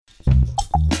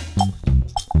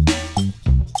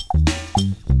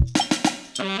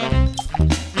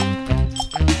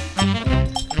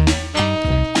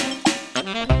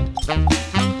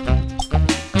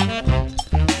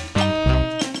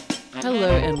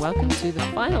welcome to the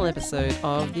final episode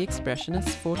of The Expressionists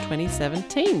for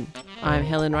 2017. I'm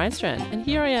Helen Reinstrand, and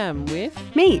here I am with...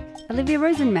 me, Olivia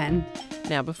Rosenman.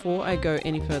 Now, before I go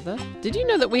any further, did you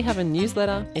know that we have a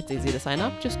newsletter? It's easy to sign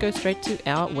up. Just go straight to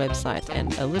our website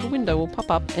and a little window will pop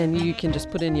up and you can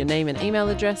just put in your name and email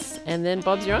address, and then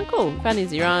Bob's your uncle,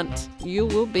 Fanny's your aunt. You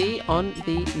will be on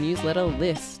the newsletter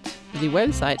list. The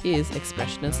website is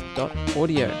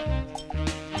expressionist.audio.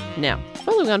 Now,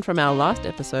 following on from our last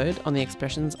episode on the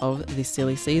expressions of the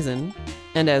silly season,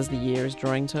 and as the year is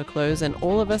drawing to a close and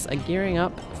all of us are gearing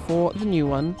up for the new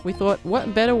one, we thought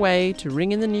what better way to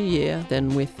ring in the new year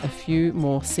than with a few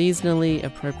more seasonally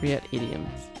appropriate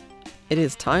idioms. It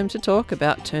is time to talk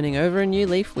about turning over a new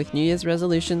leaf with New Year's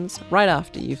resolutions right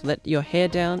after you've let your hair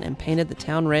down and painted the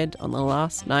town red on the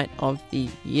last night of the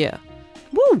year.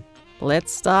 Woo!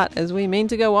 Let's start as we mean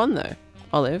to go on though.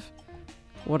 Olive,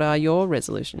 what are your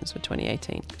resolutions for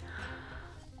 2018?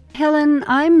 Helen,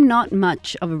 I'm not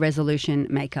much of a resolution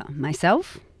maker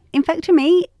myself. In fact, to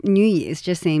me, New Year's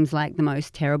just seems like the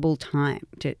most terrible time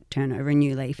to turn over a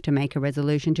new leaf, to make a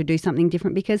resolution, to do something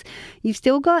different, because you've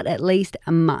still got at least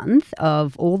a month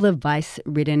of all the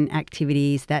vice-ridden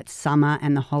activities that summer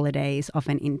and the holidays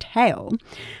often entail.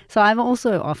 So I've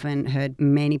also often heard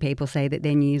many people say that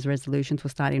their New Year's resolutions will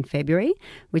start in February,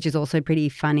 which is also pretty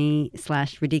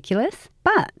funny/ridiculous.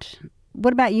 But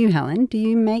what about you, Helen? Do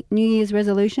you make New Year's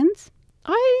resolutions?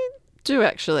 I do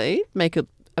actually make a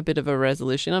bit of a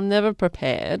resolution. I'm never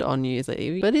prepared on New Year's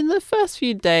Eve, but in the first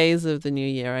few days of the new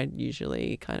year, I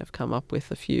usually kind of come up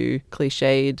with a few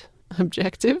cliched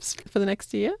objectives for the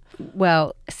next year.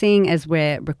 Well, seeing as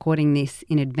we're recording this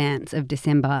in advance of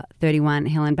December 31,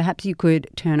 Helen, perhaps you could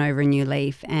turn over a new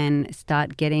leaf and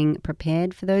start getting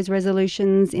prepared for those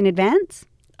resolutions in advance?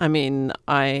 I mean,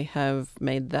 I have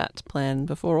made that plan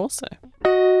before also.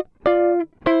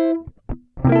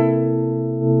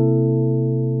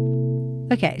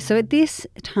 Okay, so at this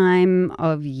time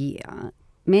of year,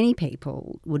 many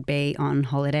people would be on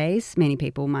holidays. Many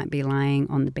people might be lying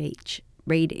on the beach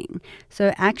reading.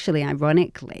 So actually,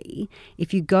 ironically,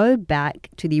 if you go back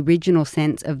to the original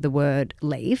sense of the word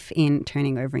leaf in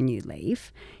turning over a new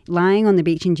leaf, lying on the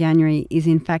beach in January is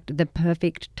in fact the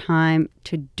perfect time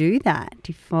to do that.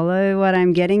 Do you follow what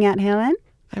I'm getting at, Helen?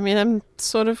 I mean, I'm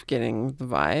sort of getting the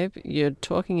vibe. You're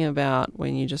talking about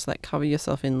when you just like cover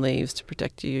yourself in leaves to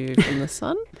protect you from the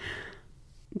sun.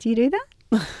 Do you do that?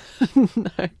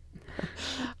 No.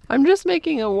 I'm just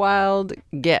making a wild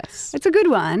guess. It's a good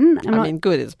one. I mean,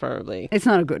 good is probably... It's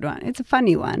not a good one. It's a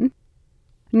funny one.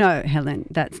 No, Helen,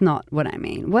 that's not what I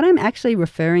mean. What I'm actually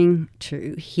referring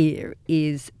to here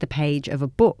is the page of a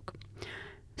book.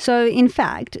 So, in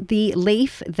fact, the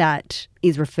leaf that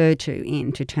is referred to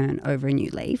in to turn over a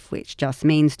new leaf, which just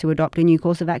means to adopt a new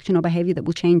course of action or behaviour that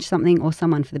will change something or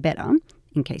someone for the better,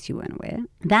 in case you weren't aware,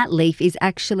 that leaf is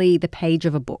actually the page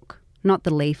of a book, not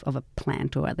the leaf of a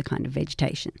plant or other kind of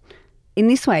vegetation. In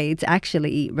this way, it's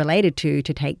actually related to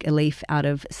take a leaf out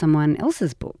of someone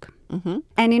else's book. Mm-hmm.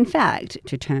 And in fact,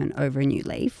 to turn over a new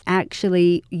leaf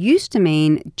actually used to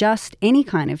mean just any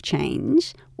kind of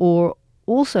change, or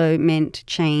also meant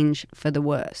change for the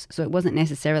worse. So it wasn't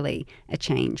necessarily a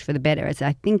change for the better, as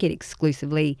I think it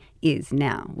exclusively is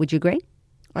now. Would you agree?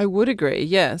 I would agree,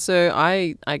 yeah. So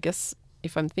I guess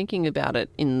if I'm thinking about it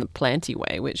in the planty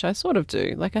way, which I sort of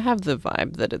do, like I have the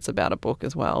vibe that it's about a book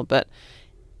as well, but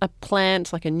a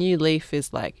plant, like a new leaf,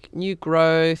 is like new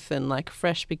growth and like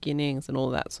fresh beginnings and all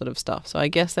that sort of stuff. So I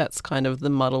guess that's kind of the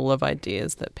muddle of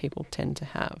ideas that people tend to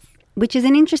have. Which is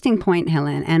an interesting point,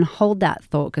 Helen, and hold that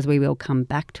thought because we will come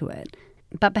back to it.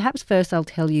 But perhaps first I'll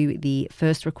tell you the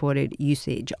first recorded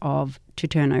usage of to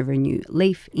turn over a new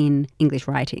leaf in English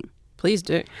writing. Please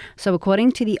do. So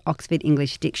according to the Oxford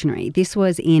English Dictionary, this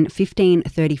was in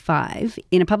 1535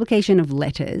 in a publication of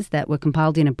letters that were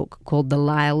compiled in a book called the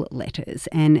Lisle Letters.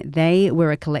 And they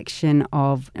were a collection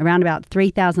of around about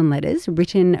 3,000 letters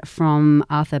written from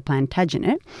Arthur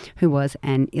Plantagenet, who was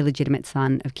an illegitimate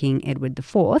son of King Edward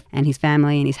IV, and his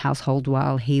family and his household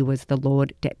while he was the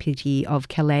Lord Deputy of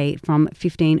Calais from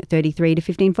 1533 to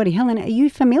 1540. Helen, are you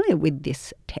familiar with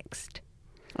this text?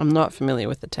 I'm not familiar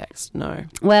with the text, no.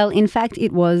 Well, in fact,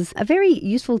 it was a very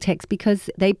useful text because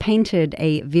they painted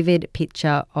a vivid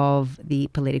picture of the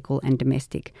political and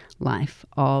domestic life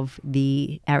of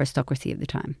the aristocracy of the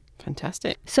time.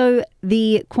 Fantastic. So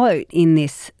the quote in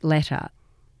this letter,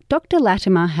 "Dr.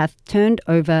 Latimer hath turned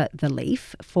over the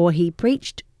leaf, for he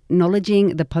preached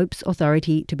acknowledging the Pope's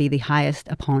authority to be the highest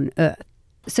upon earth."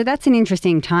 So that's an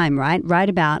interesting time, right? Right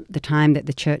about the time that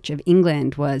the Church of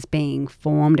England was being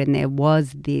formed and there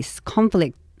was this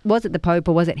conflict. Was it the Pope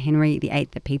or was it Henry VIII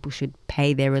that people should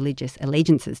pay their religious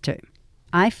allegiances to?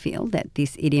 I feel that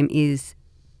this idiom is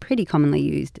pretty commonly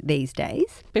used these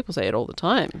days. People say it all the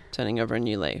time, turning over a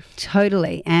new leaf.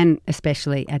 Totally, and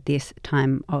especially at this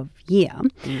time of year.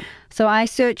 So I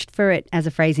searched for it as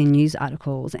a phrase in news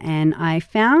articles, and I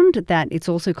found that it's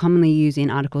also commonly used in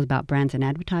articles about brands and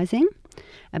advertising,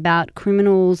 about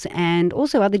criminals and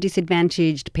also other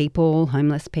disadvantaged people,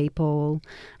 homeless people.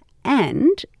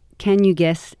 And can you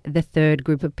guess the third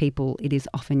group of people it is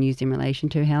often used in relation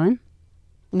to, Helen?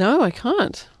 No, I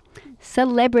can't.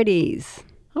 Celebrities.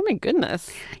 Oh my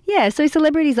goodness. Yeah, so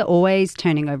celebrities are always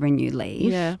turning over a new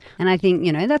leaf. Yeah. And I think,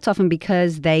 that's often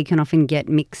because they can often get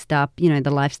mixed up. The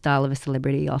lifestyle of a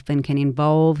celebrity often can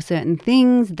involve certain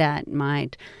things that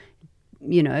might,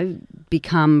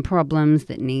 become problems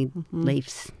that need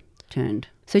leaves turned.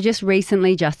 So just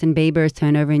recently, Justin Bieber has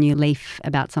turned over a new leaf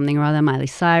about something or other. Miley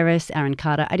Cyrus, Aaron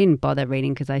Carter. I didn't bother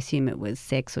reading because I assume it was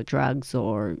sex or drugs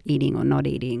or eating or not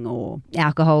eating or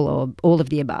alcohol or all of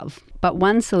the above. But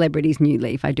one celebrity's new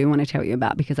leaf I do want to tell you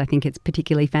about because I think it's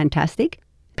particularly fantastic.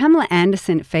 Pamela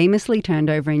Anderson famously turned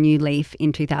over a new leaf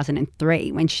in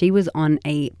 2003 when she was on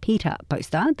a PETA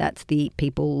poster. That's the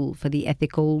People for the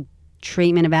Ethical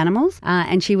Treatment of Animals.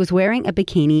 And she was wearing a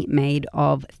bikini made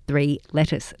of 3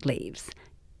 lettuce leaves.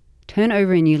 Turn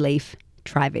over a new leaf,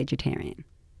 try vegetarian.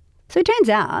 So it turns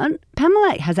out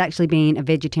Pamela has actually been a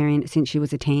vegetarian since she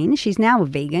was a teen. She's now a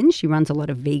vegan. She runs a lot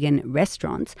of vegan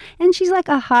restaurants. And she's like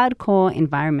a hardcore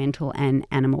environmental and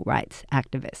animal rights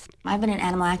activist. I've been an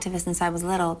animal activist since I was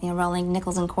little, rolling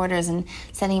nickels and quarters and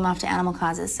sending them off to animal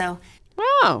causes. So,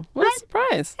 wow, what a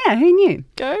surprise. Yeah, who knew?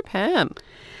 Go Pam.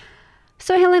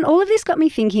 So, Helen, all of this got me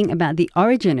thinking about the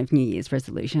origin of New Year's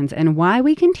resolutions and why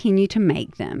we continue to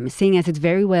make them, seeing as it's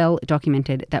very well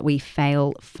documented that we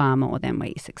fail far more than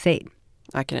we succeed.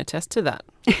 I can attest to that.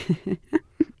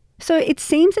 So it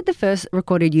seems that the first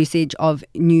recorded usage of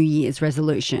New Year's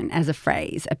resolution as a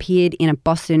phrase appeared in a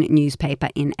Boston newspaper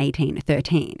in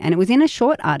 1813. And it was in a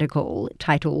short article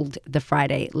titled The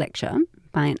Friday Lecture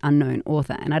by an unknown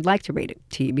author. And I'd like to read it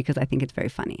to you because I think it's very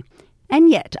funny. And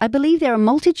yet, I believe there are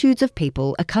multitudes of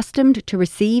people accustomed to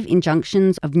receive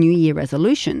injunctions of New Year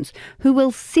resolutions who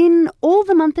will sin all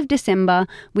the month of December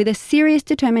with a serious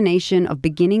determination of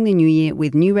beginning the new year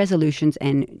with new resolutions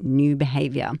and new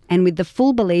behaviour, and with the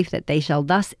full belief that they shall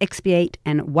thus expiate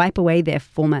and wipe away their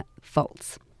former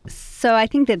faults. So I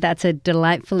think that that's a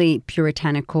delightfully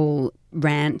puritanical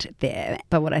rant there.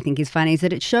 But what I think is funny is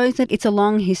that it shows that it's a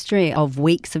long history of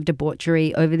weeks of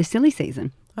debauchery over the silly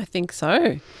season. I think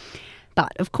so.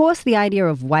 But, of course, the idea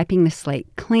of wiping the slate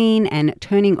clean and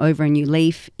turning over a new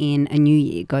leaf in a new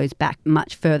year goes back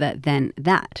much further than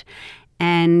that.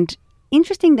 And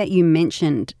interesting that you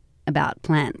mentioned about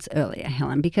plants earlier,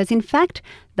 Helen, because, in fact,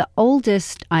 the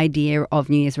oldest idea of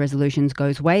New Year's resolutions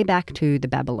goes way back to the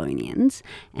Babylonians.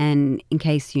 And in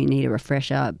case you need a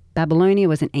refresher, Babylonia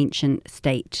was an ancient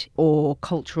state or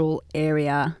cultural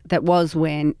area that was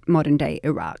where modern-day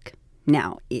Iraq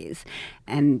now is.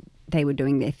 And they were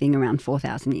doing their thing around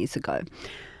 4,000 years ago.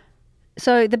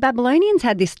 So the Babylonians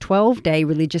had this 12-day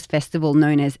religious festival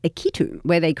known as Akitu,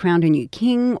 where they crowned a new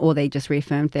king or they just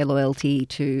reaffirmed their loyalty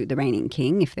to the reigning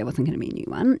king if there wasn't going to be a new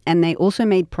one. And they also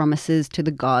made promises to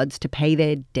the gods to pay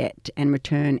their debt and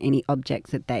return any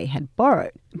objects that they had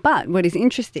borrowed. But what is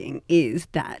interesting is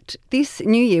that this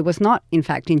new year was not, in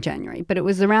fact, in January, but it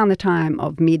was around the time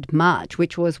of mid-March,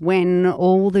 which was when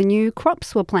all the new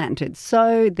crops were planted.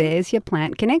 So there's your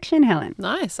plant connection, Helen.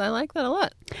 Nice. I like that a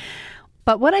lot.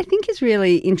 But what I think is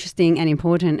really interesting and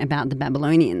important about the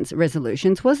Babylonians'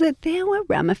 resolutions was that there were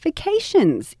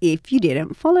ramifications if you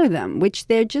didn't follow them, which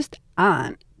there just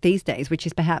aren't these days, which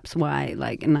is perhaps why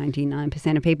like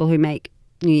 99% of people who make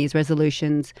New Year's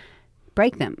resolutions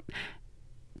break them.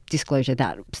 Disclosure,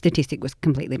 that statistic was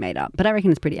completely made up, but I reckon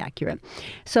it's pretty accurate.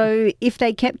 So if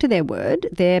they kept to their word,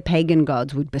 their pagan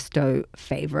gods would bestow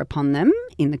favour upon them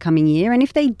in the coming year. And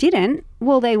if they didn't,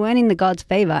 well, they weren't in the gods'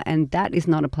 favour, and that is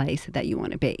not a place that you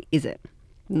want to be, is it?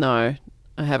 No,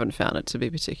 I haven't found it to be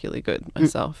particularly good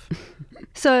myself.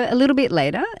 So a little bit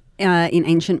later, in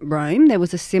ancient Rome, there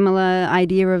was a similar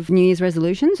idea of New Year's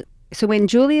resolutions. So when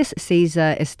Julius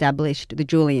Caesar established the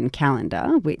Julian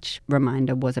calendar, which,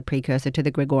 reminder, was a precursor to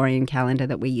the Gregorian calendar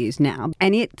that we use now,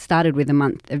 and it started with the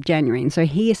month of January. And so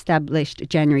he established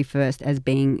January 1st as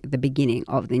being the beginning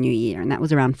of the new year. And that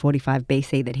was around 45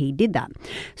 BC that he did that.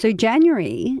 So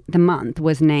January, the month,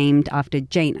 was named after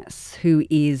Janus, who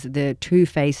is the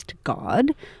two-faced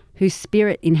god whose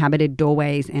spirit inhabited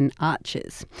doorways and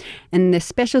arches. And the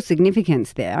special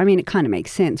significance there, I mean, it kind of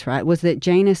makes sense, right, was that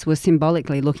Janus was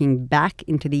symbolically looking back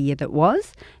into the year that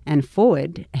was and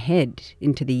forward, ahead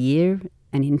into the year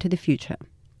and into the future.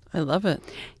 I love it.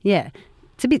 Yeah.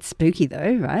 It's a bit spooky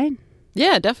though, right?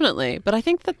 Yeah, definitely. But I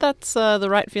think that that's the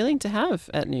right feeling to have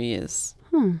at New Year's.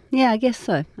 Yeah, I guess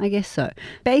so.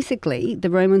 Basically, the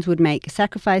Romans would make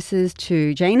sacrifices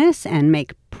to Janus and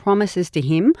make promises to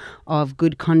him of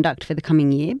good conduct for the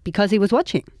coming year because he was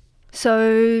watching. So,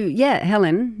 yeah,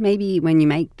 Helen, maybe when you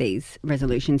make these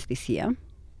resolutions this year,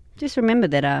 just remember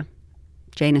that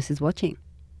Janus is watching.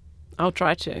 I'll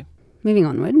try to. Moving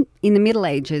onward, in the Middle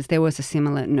Ages, there was a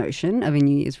similar notion of a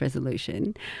New Year's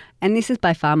resolution. And this is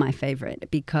by far my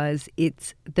favourite because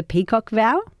it's the peacock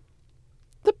vow.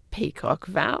 The peacock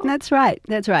vow? That's right.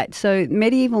 So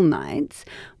medieval knights,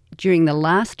 during the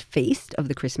last feast of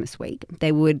the Christmas week,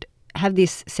 they would have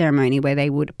this ceremony where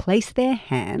they would place their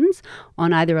hands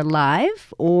on either a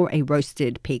live or a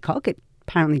roasted peacock. It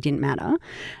apparently didn't matter.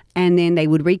 And then they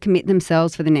would recommit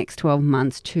themselves for the next 12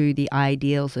 months to the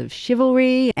ideals of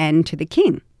chivalry and to the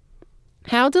king.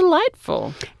 How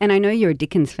delightful. And I know you're a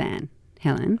Dickens fan,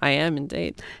 Helen. I am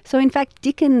indeed. So in fact,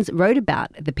 Dickens wrote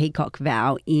about the peacock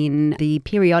vow in the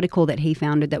periodical that he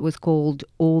founded that was called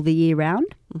All the Year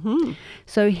Round. Mm-hmm.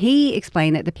 So he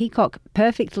explained that the peacock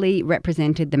perfectly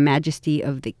represented the majesty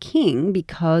of the king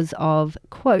because of,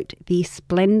 quote, the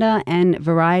splendour and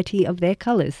variety of their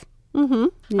colours. Mm-hmm.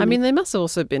 Yeah. I mean, they must have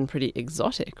also been pretty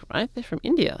exotic, right? They're from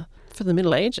India for the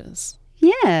Middle Ages.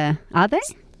 Yeah. Are they?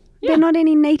 Yeah. There not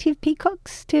any native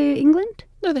peacocks to England?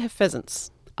 No, they have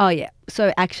pheasants. Oh, yeah.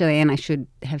 So actually, and I should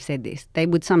have said this, they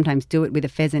would sometimes do it with a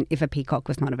pheasant if a peacock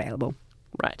was not available.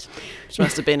 Right. Which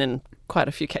must have been in quite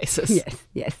a few cases.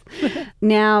 Yes.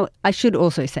 Now, I should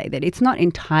also say that it's not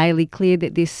entirely clear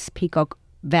that this peacock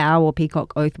vow or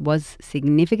peacock oath was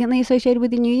significantly associated with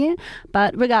the new year.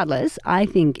 But regardless, I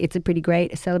think it's a pretty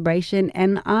great celebration.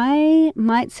 And I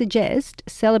might suggest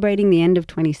celebrating the end of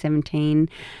 2017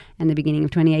 and the beginning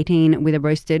of 2018 with a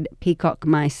roasted peacock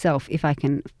myself, if I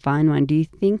can find one. Do you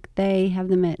think they have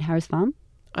them at Harris Farm?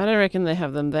 I don't reckon they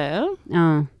have them there.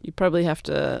 Oh. You probably have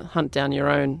to hunt down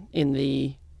your own in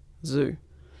the zoo.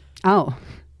 Oh.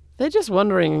 They're just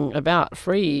wandering about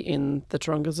free in the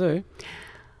Taronga Zoo.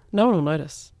 No one will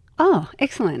notice. Oh,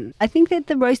 excellent. I think that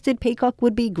the roasted peacock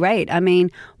would be great. I mean,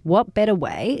 what better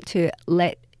way to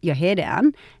let your hair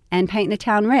down and paint the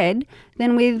town red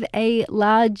than with a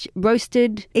large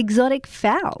roasted exotic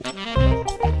fowl?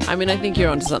 I mean, I think you're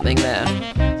onto something there.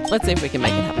 Let's see if we can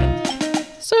make it happen.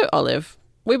 So, Olive,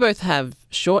 we both have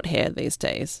short hair these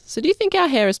days. So do you think our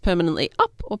hair is permanently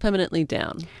up or permanently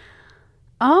down?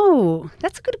 Oh,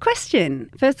 that's a good question.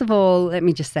 First of all, let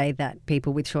me just say that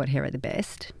people with short hair are the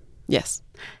best. Yes.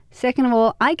 Second of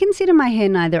all, I consider my hair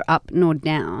neither up nor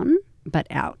down, but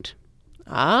out.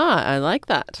 Ah, I like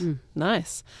that.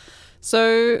 Nice.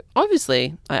 So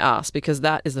obviously I asked because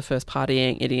that is the first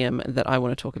partying idiom that I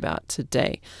want to talk about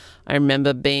today. I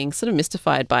remember being sort of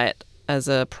mystified by it as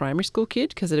a primary school kid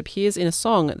because it appears in a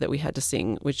song that we had to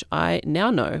sing, which I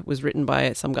now know was written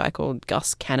by some guy called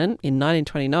Gus Cannon in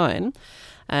 1929.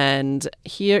 And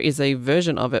here is a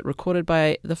version of it recorded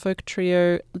by the folk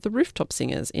trio The Rooftop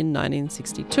Singers in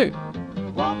 1962.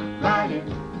 Walk right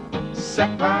in,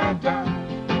 set right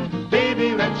down,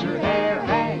 baby, let your hair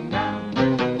hang down.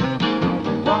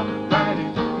 Walk right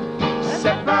in,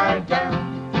 set right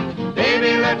down,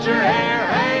 baby, let your hair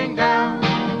hang down.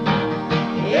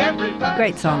 Everybody.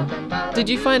 Great song. Did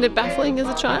you find it baffling as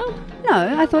a child?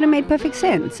 No, I thought it made perfect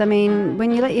sense. I mean,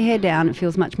 when you let your hair down, it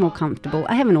feels much more comfortable.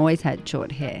 I haven't always had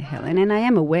short hair, Helen, and I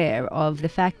am aware of the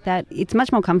fact that it's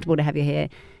much more comfortable to have your hair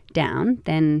down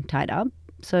than tied up.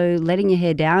 So letting your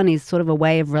hair down is sort of a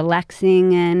way of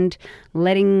relaxing and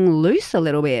letting loose a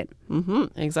little bit.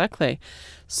 Mm-hmm, exactly.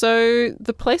 So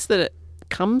the place that it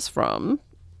comes from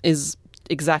is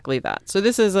exactly that. So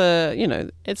this is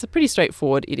it's a pretty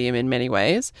straightforward idiom in many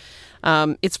ways.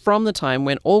 It's from the time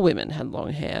when all women had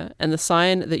long hair, and the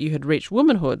sign that you had reached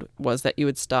womanhood was that you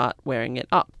would start wearing it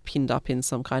up, pinned up in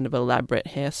some kind of elaborate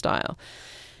hairstyle.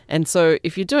 And so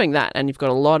if you're doing that and you've got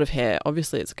a lot of hair,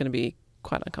 obviously it's going to be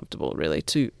quite uncomfortable really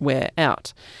to wear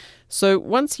out. So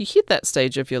once you hit that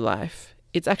stage of your life,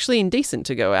 it's actually indecent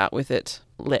to go out with it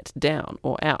let down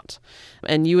or out.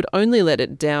 And you would only let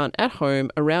it down at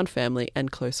home, around family and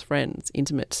close friends.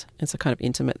 Intimate. It's a kind of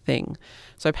intimate thing.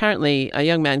 So apparently a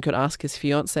young man could ask his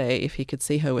fiancée if he could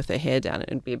see her with her hair down.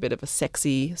 It would be a bit of a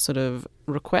sexy sort of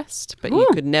request, but you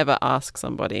could never ask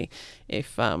somebody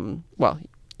if,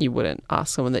 you wouldn't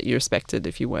ask someone that you respected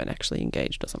if you weren't actually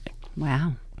engaged or something.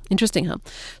 Wow. Interesting, huh?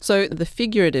 So the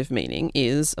figurative meaning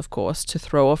is, of course, to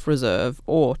throw off reserve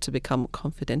or to become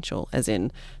confidential, as in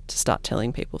to start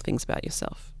telling people things about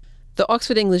yourself. The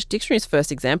Oxford English Dictionary's first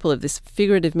example of this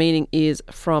figurative meaning is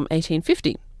from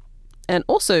 1850. And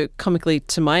also, comically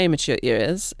to my immature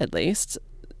ears, at least,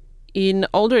 In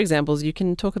older examples, you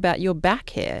can talk about your back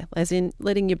hair, as in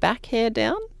letting your back hair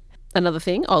down. Another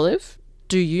thing, Olive,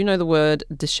 do you know the word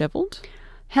dishevelled?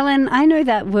 Helen, I know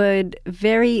that word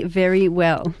very, very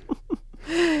well.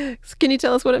 Can you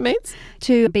tell us what it means?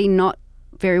 To be not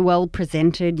very well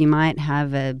presented, you might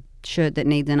have a shirt that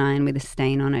needs an iron with a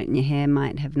stain on it and your hair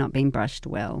might have not been brushed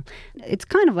well. It's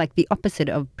kind of like the opposite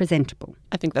of presentable.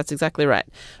 I think that's exactly right.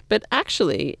 But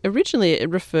actually, originally it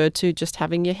referred to just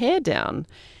having your hair down.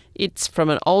 It's from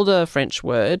an older French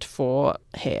word for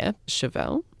hair,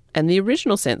 chevel, and the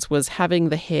original sense was having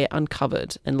the hair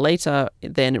uncovered, and later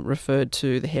then it referred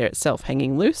to the hair itself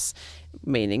hanging loose,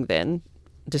 meaning then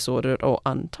disordered or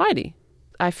untidy.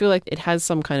 I feel like it has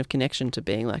some kind of connection to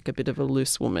being like a bit of a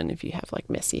loose woman. If you have like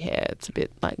messy hair, it's a bit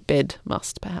like bed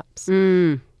must perhaps.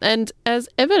 And as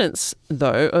evidence,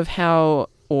 though, of how,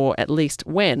 or at least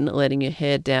when, letting your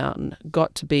hair down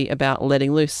got to be about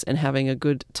letting loose and having a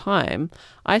good time,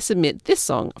 I submit this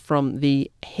song from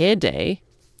the Hair Day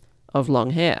of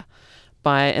Long Hair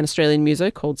by an Australian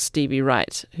muso called Stevie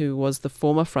Wright, who was the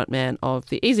former frontman of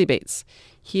the Easy Beats.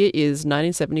 Here is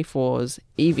 1974's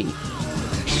Evie.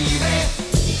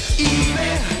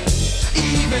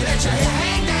 Let your hair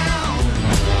hang down.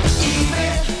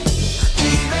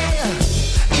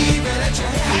 Let your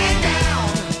hair hang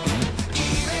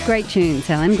down. Great tunes,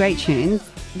 Helen, great tunes.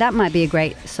 That might be a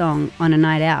great song on a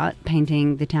night out,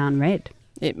 painting the town red.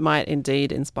 It might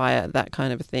indeed inspire that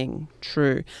kind of a thing.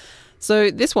 True.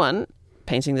 So this one,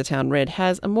 Painting the Town Red,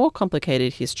 has a more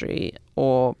complicated history,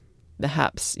 or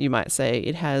perhaps you might say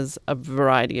it has a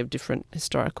variety of different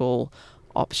historical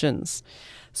options.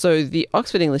 So the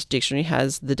Oxford English Dictionary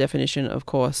has the definition, of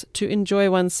course, to enjoy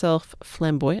oneself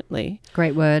flamboyantly.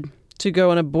 Great word. To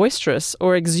go on a boisterous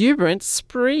or exuberant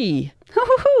spree.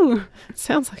 Hoo-hoo-hoo.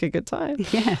 Sounds like a good time.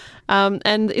 Yeah.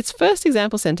 And its first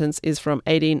example sentence is from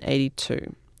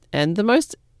 1882. And the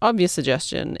most obvious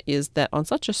suggestion is that on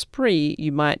such a spree,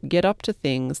 you might get up to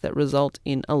things that result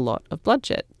in a lot of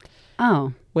bloodshed.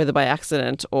 Oh. Whether by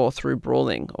accident or through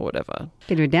brawling or whatever.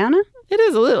 Bit of a downer? It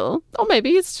is a little. Or maybe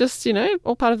it's just,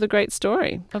 all part of the great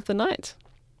story of the night.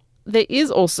 There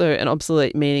is also an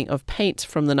obsolete meaning of paint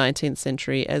from the 19th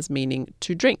century as meaning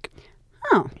to drink.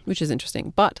 Oh. Which is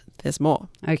interesting, but there's more.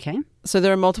 Okay. So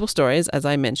there are multiple stories, as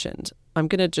I mentioned. I'm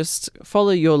going to just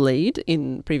follow your lead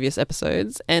in previous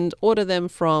episodes and order them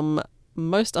from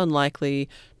most unlikely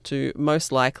to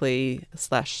most likely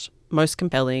 / most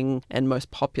compelling and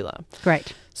most popular.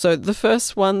 Great. So the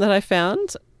first one that I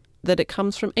found, that it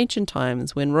comes from ancient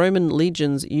times when Roman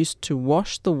legions used to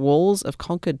wash the walls of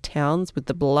conquered towns with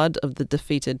the blood of the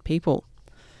defeated people.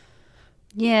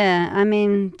 Yeah, I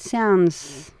mean,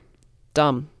 sounds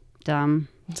Dumb. dumb.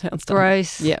 Sounds dumb.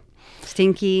 Gross. Yeah.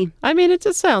 Stinky. I mean, it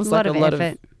just sounds like a lot of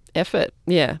of effort.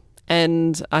 Yeah.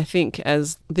 And I think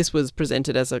as this was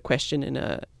presented as a question in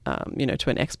a, to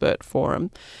an expert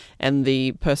forum, and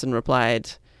the person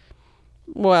replied,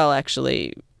 well,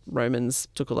 actually, Romans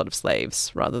took a lot of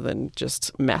slaves rather than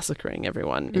just massacring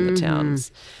everyone in the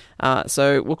towns.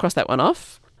 So we'll cross that one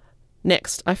off.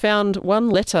 Next, I found one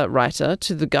letter writer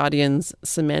to The Guardian's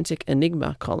Semantic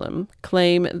Enigma column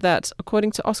claim that,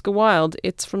 according to Oscar Wilde,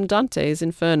 it's from Dante's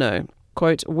Inferno.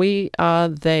 Quote, "We are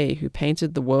they who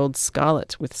painted the world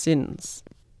scarlet with sins."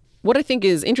 What I think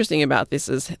is interesting about this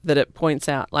is that it points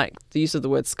out, like, the use of the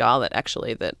word scarlet,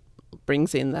 actually, that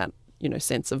brings in that,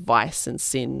 sense of vice and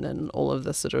sin and all of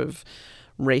the sort of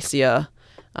racier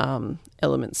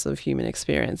elements of human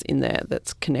experience in there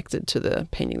that's connected to the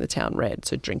painting the town red,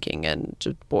 so drinking and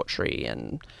debauchery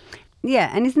and...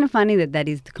 Yeah, and isn't it funny that that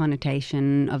is the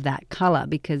connotation of that colour,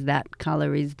 because that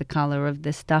colour is the colour of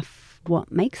the stuff what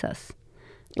makes us.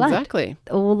 Blood. Exactly.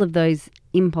 All of those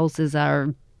impulses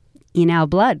are in our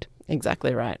blood.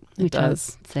 Exactly right. It Which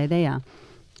does. I'd say they are.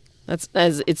 That's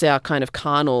as it's our kind of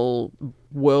carnal,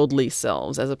 worldly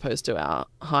selves as opposed to our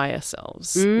higher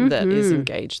selves that is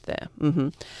engaged there.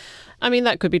 I mean,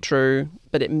 that could be true,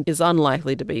 but it is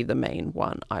unlikely to be the main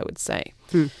one, I would say.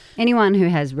 Anyone who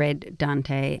has read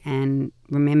Dante and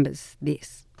remembers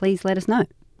this, please let us know.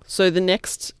 So the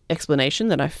next explanation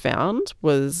that I found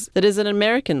was that it's an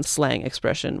American slang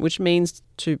expression, which means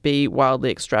to be wildly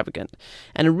extravagant.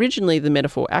 And originally the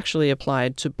metaphor actually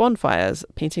applied to bonfires,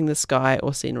 painting the sky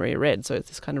or scenery red. So it's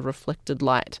this kind of reflected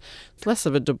light. It's less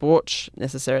of a debauch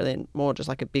necessarily and more just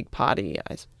like a big party,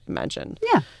 I imagine.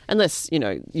 Yeah. Unless,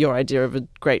 your idea of a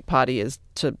great party is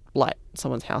to light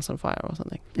someone's house on fire or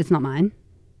something. It's not mine.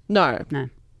 No.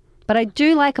 But I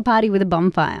do like a party with a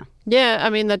bonfire. Yeah, I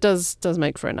mean, that does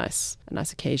make for a nice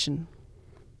occasion.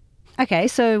 Okay,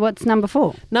 so what's number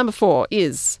 4? Number 4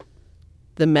 is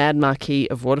the Mad Marquis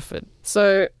of Waterford.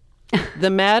 So The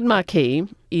Mad Marquis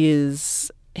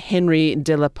is Henry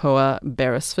de la Poer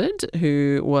Beresford,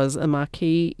 who was a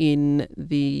marquis in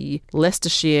the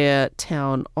Leicestershire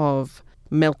town of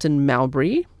Melton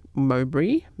Mowbray.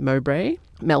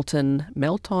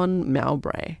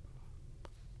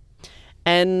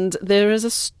 And there is a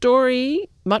story,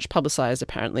 much publicised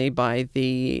apparently by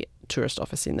the tourist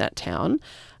office in that town,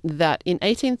 that in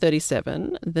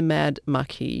 1837, the Mad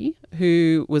Marquis,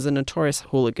 who was a notorious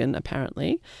hooligan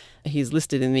apparently, he's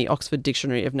listed in the Oxford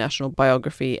Dictionary of National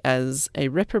Biography as a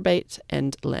reprobate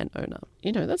and landowner.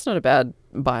 You know, that's not a bad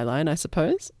byline, I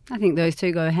suppose. I think those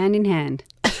two go hand in hand.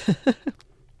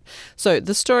 So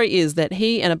the story is that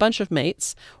he and a bunch of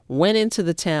mates went into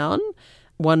the town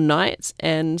one night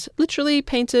and literally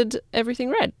painted everything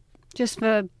red. Just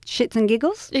for shits and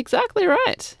giggles? Exactly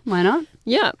right. Why not?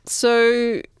 Yeah.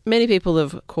 So many people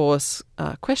have, of course,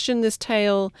 questioned this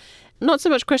tale. Not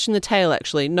so much question the tale,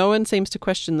 actually. No one seems to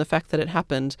question the fact that it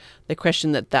happened. They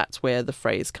question that that's where the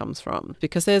phrase comes from.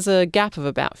 Because there's a gap of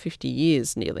about 50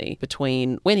 years nearly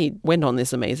between when he went on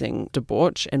this amazing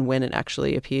debauch and when it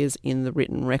actually appears in the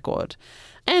written record.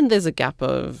 And there's a gap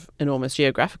of enormous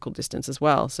geographical distance as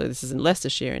well. So this is in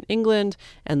Leicestershire in England.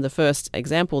 And the first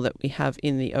example that we have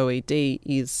in the OED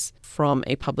is from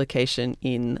a publication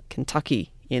in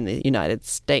Kentucky in the United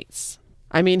States.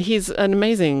 I mean, he's an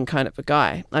amazing kind of a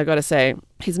guy, I got to say.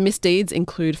 His misdeeds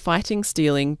include fighting,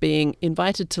 stealing, being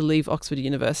invited to leave Oxford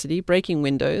University, breaking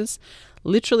windows,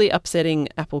 literally upsetting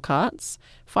apple carts,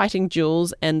 fighting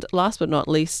duels, and last but not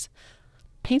least,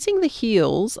 painting the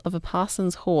heels of a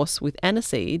parson's horse with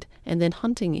aniseed and then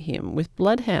hunting him with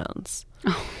bloodhounds.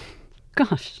 Oh,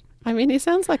 gosh. I mean, he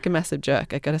sounds like a massive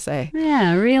jerk, I got to say.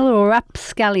 Yeah, real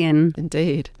rapscallion.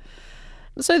 Indeed.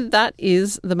 So that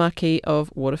is the Marquis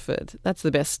of Waterford. That's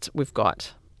the best we've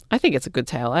got. I think it's a good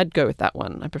tale. I'd go with that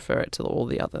one. I prefer it to all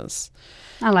the others.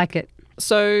 I like it.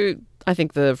 So I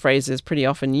think the phrase is pretty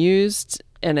often used,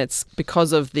 and it's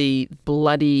because of the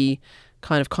bloody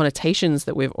kind of connotations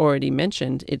that we've already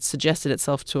mentioned. It's suggested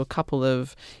itself to a couple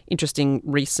of interesting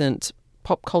recent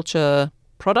pop culture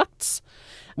products.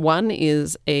 One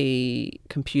is a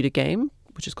computer game,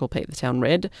 which is called Paint the Town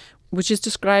Red, which is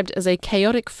described as a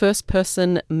chaotic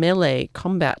first-person melee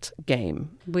combat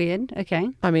game. Weird. Okay.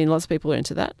 I mean, lots of people are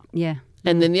into that. Yeah.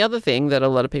 And then the other thing that a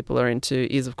lot of people are into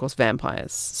is, of course,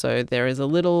 vampires. So there is a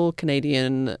little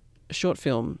Canadian short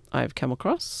film I've come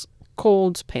across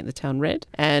called Paint the Town Red,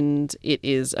 and it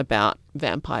is about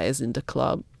vampires in the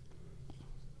club.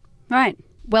 Right.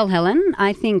 Well, Helen,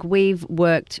 I think we've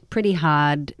worked pretty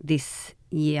hard this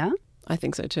year. I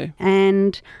think so too.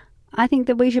 And I think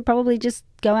that we should probably just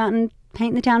go out and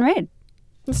paint the town red.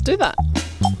 Let's do that.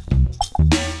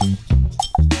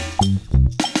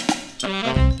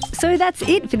 So that's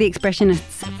it for the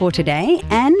Expressionists for today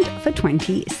and for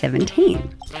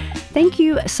 2017. Thank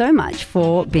you so much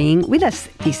for being with us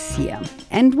this year.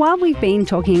 And while we've been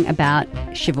talking about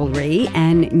chivalry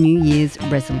and New Year's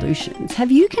resolutions,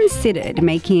 have you considered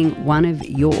making one of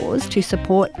yours to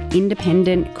support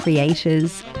independent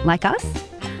creators like us?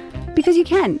 Because you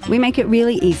can. We make it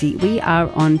really easy. We are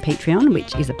on Patreon,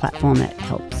 which is a platform that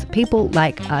helps people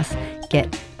like us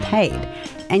get paid.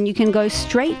 And you can go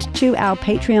straight to our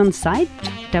Patreon site,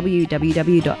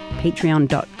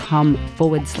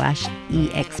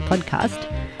 www.patreon.com/EXpodcast.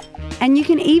 And you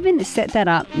can even set that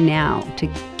up now to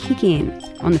kick in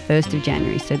on the 1st of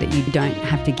January so that you don't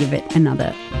have to give it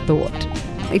another thought.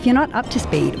 If you're not up to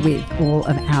speed with all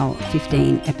of our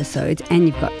 15 episodes and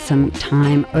you've got some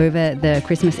time over the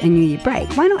Christmas and New Year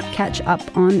break, why not catch up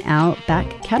on our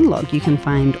back catalogue? You can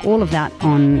find all of that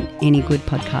on any good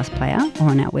podcast player or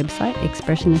on our website,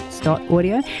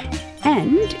 expressionists.audio.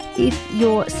 And if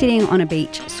you're sitting on a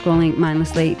beach scrolling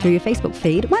mindlessly through your Facebook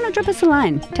feed, why not drop us a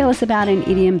line? Tell us about an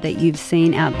idiom that you've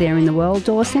seen out there in the world,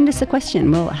 or send us a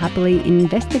question. We'll happily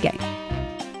investigate.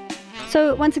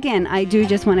 So once again, I do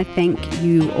just want to thank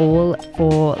you all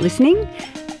for listening.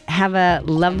 Have a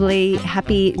lovely,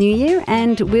 happy New Year,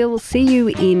 and we'll see you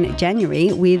in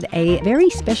January with a very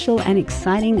special and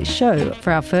exciting show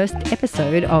for our first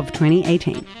episode of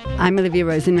 2018. I'm Olivia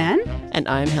Rosenman. And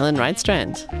I'm Helen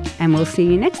Rydstrand. And we'll see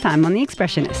you next time on The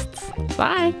Expressionists.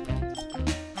 Bye.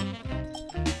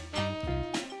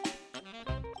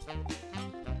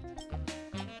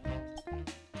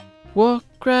 Walk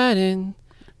right in.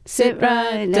 Sit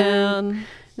right down.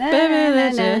 Baby,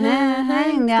 let your hair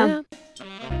hang down.